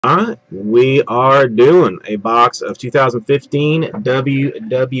Alright, we are doing a box of 2015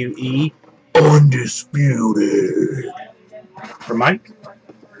 WWE Undisputed. For Mike,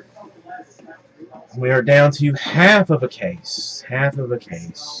 we are down to half of a case. Half of a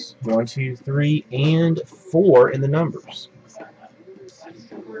case. 1, 2, 3, and 4 in the numbers.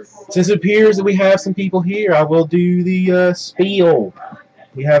 Since it appears that we have some people here, I will do the spiel.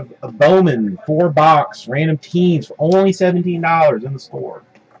 We have a Bowman 4-box random teams for only $17 in the store.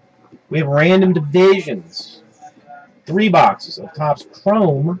 We have random divisions. 3 boxes of Topps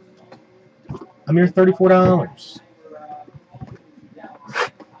Chrome, a mere $34.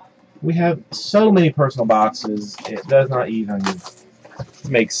 We have so many personal boxes, it does not even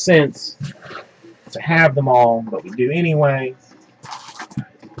make sense to have them all, but we do anyway.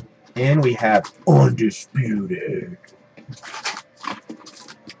 And we have Undisputed.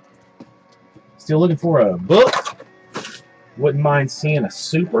 Still looking for a book. Wouldn't mind seeing a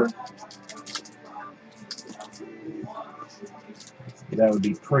super. That would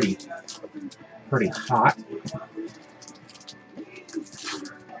be pretty hot.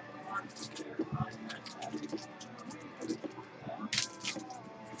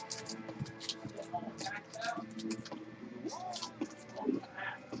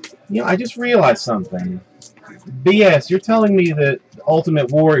 You know, I just realized something. BS, you're telling me that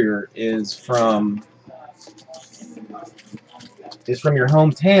Ultimate Warrior is from your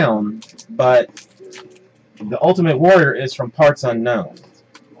hometown, but the Ultimate Warrior is from parts unknown.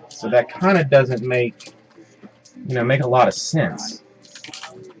 So that kind of doesn't make a lot of sense.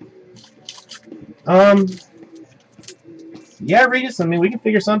 Yeah, Regis, I mean, we can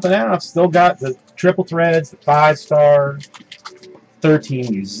figure something out. I've still got the triple threads, the 5-star,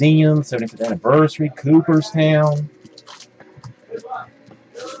 13 museums, 75th anniversary, Cooperstown.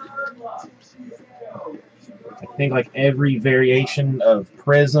 I think like every variation of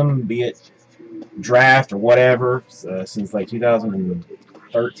Prism, be it draft or whatever, since like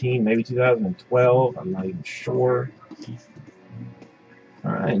 2013, maybe 2012, I'm not even sure.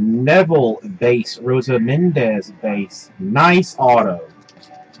 Alright, Neville base, Rosa Mendez base. Nice auto.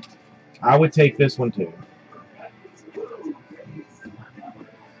 I would take this one too.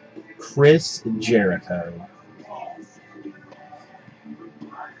 Chris Jericho.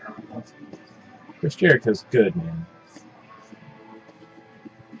 Chris Jericho's good, man.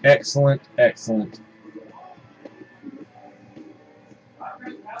 Excellent, excellent.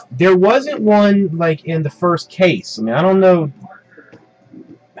 There wasn't one like in the first case. I mean, I don't know.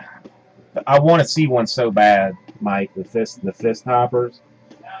 I want to see one so bad, Mike. The fist hoppers.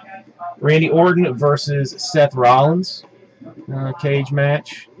 Randy Orton versus Seth Rollins. Cage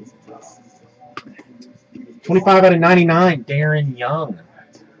match. 25 out of 99. Darren Young.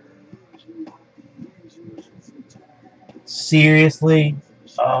 Seriously?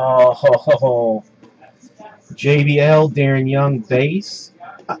 Oh, JBL Darren Young base.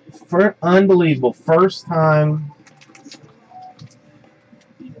 For unbelievable. First time.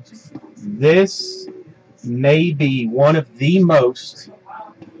 This may be one of the most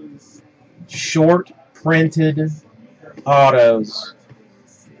short printed autos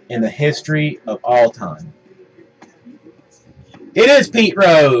in the history of all time. It is Pete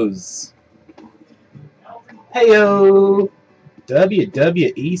Rose. Heyo,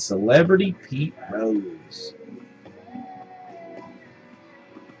 WWE celebrity Pete Rose.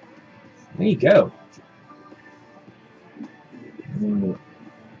 There you go.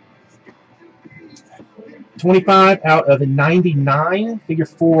 25 out of 99. Figure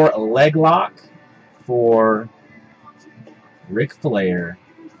 4 leg lock for Ric Flair.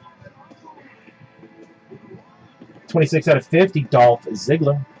 26 out of 50. Dolph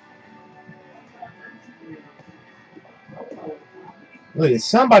Ziggler. Look,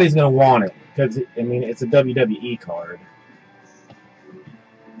 somebody's going to want it because, I mean, it's a WWE card.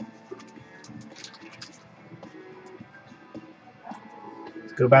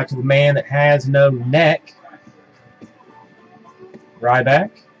 Let's go back to the man that has no neck.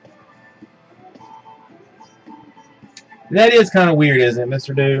 Ryback. That is kind of weird, isn't it,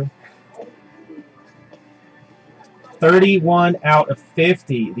 Mr. Do? 31 out of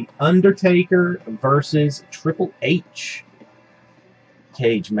 50. The Undertaker versus Triple H.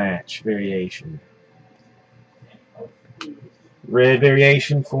 Cage match variation. Red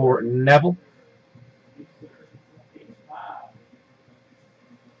variation for Neville.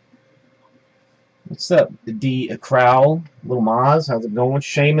 What's up, D. Crowell? Little Maz, how's it going?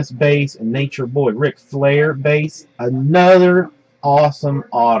 Sheamus base and Nature Boy. Ric Flair base. Another awesome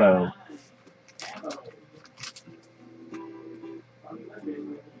auto.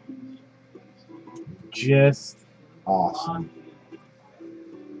 Just awesome.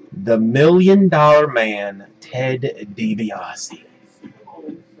 The $1 Million Man, Ted DiBiase.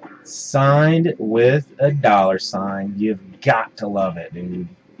 Signed with a $. You've got to love it, dude.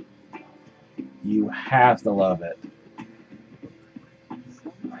 You have to love it.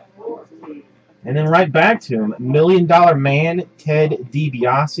 And then right back to him, $1 Million Man, Ted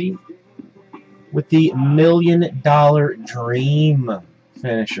DiBiase, with the $1 Million Dream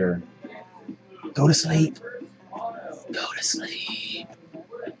finisher. Go to sleep. Go to sleep.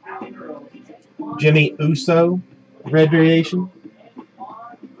 Jimmy Uso, red variation.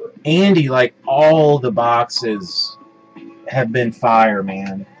 Andy, like, all the boxes have been fire,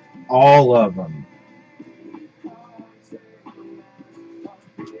 man. All of them.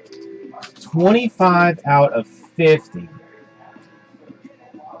 25 out of 50.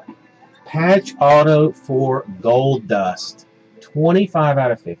 Patch auto for Gold Dust. 25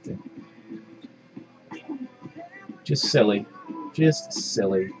 out of 50. Just silly. Just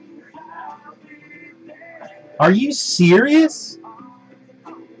silly. Are you serious?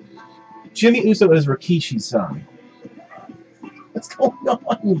 Jimmy Uso is Rikishi's son. What's going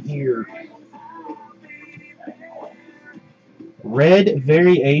on here? Red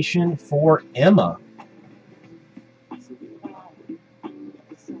variation for Emma.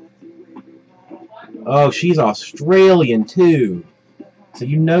 Oh, she's Australian too. So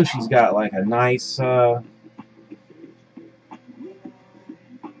you know she's got like a nice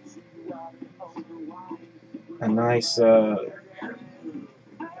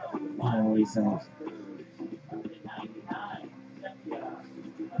what do you think?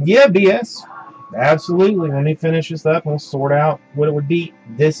 Yeah, BS. Absolutely. Let me finish this up and we'll sort out what it would be.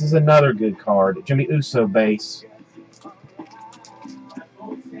 This is another good card. Jimmy Uso base.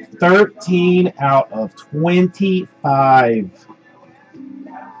 13 out of 25.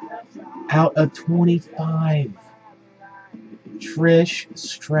 Out of 25. Trish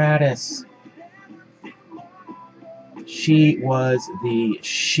Stratus. She was the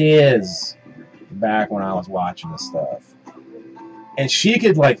shiz back when I was watching this stuff. And she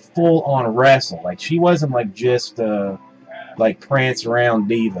could, like, full-on wrestle. Like, she wasn't, like, just, like, prance around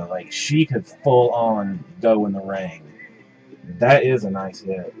diva. Like, she could full-on go in the ring. That is a nice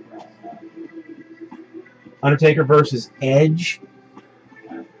hit. Undertaker versus Edge.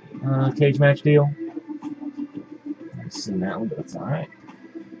 Cage match deal. I haven't seen that one, but that's alright.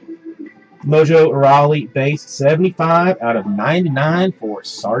 Mojo Rawley base 75 out of 99 for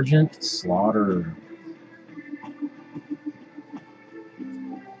Sergeant Slaughter.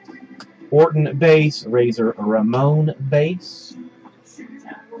 Orton base, Razor Ramon base.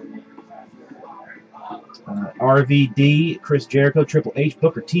 RVD, Chris Jericho, Triple H,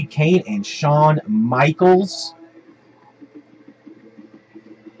 Booker T, Kane, and Shawn Michaels.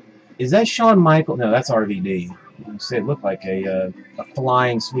 Is that Shawn Michaels? No, that's RVD. I say it looked like a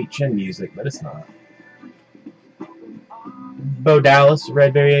flying Sweet Chin music, but it's not. Bo Dallas,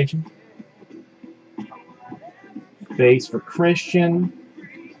 red variation. Base for Christian.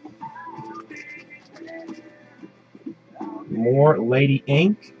 More Lady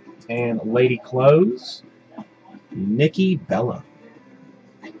Ink and Lady Clothes. Nikki Bella.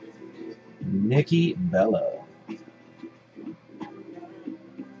 Nikki Bella.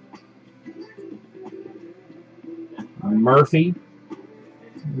 Murphy,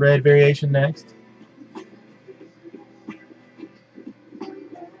 red variation next.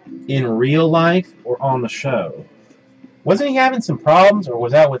 In real life or on the show? Wasn't he having some problems, or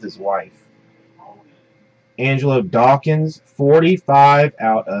was that with his wife? Angelo Dawkins, 45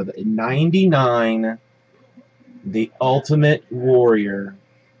 out of 99. The Ultimate Warrior.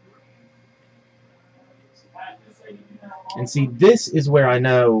 And see, this is where I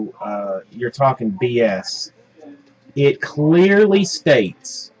know you're talking BS. It clearly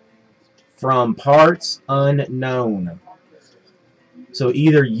states, from parts unknown. So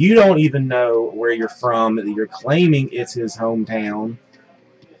either you don't even know where you're from, you're claiming it's his hometown,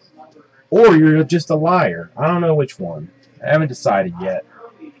 or you're just a liar. I don't know which one. I haven't decided yet.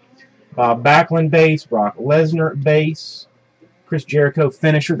 Bob Backlund base, Brock Lesnar base, Chris Jericho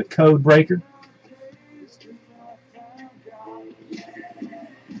finisher, the Code Breaker.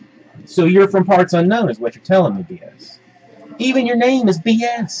 So you're from parts unknown is what you're telling me, BS. Even your name is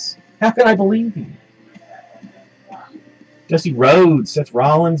BS. How can I believe you? Dusty Rhodes, Seth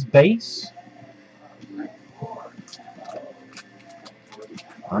Rollins base.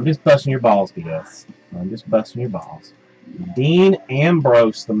 I'm just busting your balls, BS. I'm just busting your balls. Dean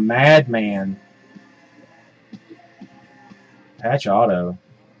Ambrose, the Madman. Patch auto.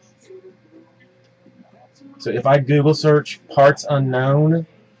 So if I Google search parts unknown,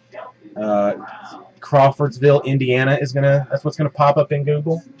 Crawfordsville, Indiana is that's what's gonna pop up in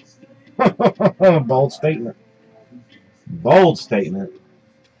Google. Bold statement. Bold statement.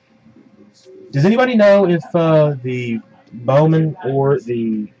 Does anybody know if the Bowman or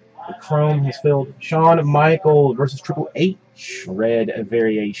the Chrome has filled? Shawn Michaels versus Triple H. Red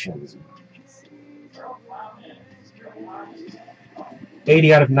variations.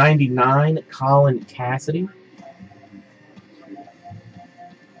 80 out of 99. Colin Cassidy.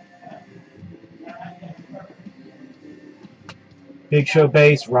 Big Show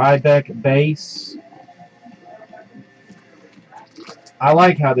base. Ryback base. I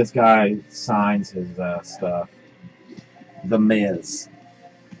like how this guy signs his stuff. The Miz.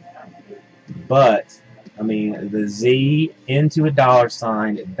 But, I mean, the Z into a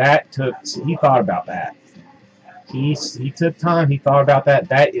 $sign, that took, he thought about that. He took time, he thought about that.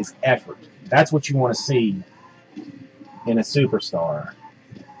 That is effort. That's what you want to see in a superstar.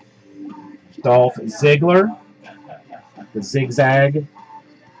 Dolph Ziggler, the zigzag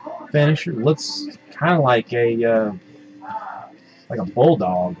finisher, looks kind of like a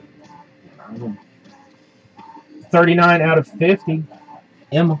bulldog. 39 out of 50.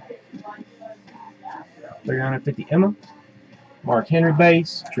 Emma. 39 out of 50. Emma. Mark Henry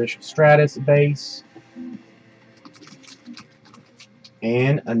base. Trish Stratus base.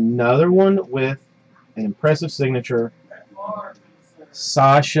 And another one with an impressive signature.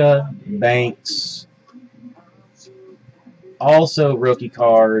 Sasha Banks. Also rookie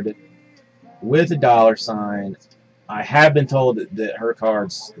card with a $sign. I have been told that her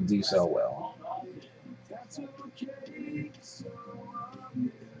cards do so well.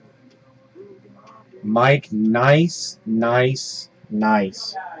 Mike, nice. I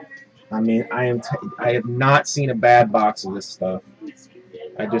mean, I have not seen a bad box of this stuff.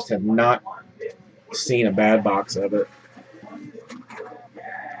 I just have not seen a bad box of it.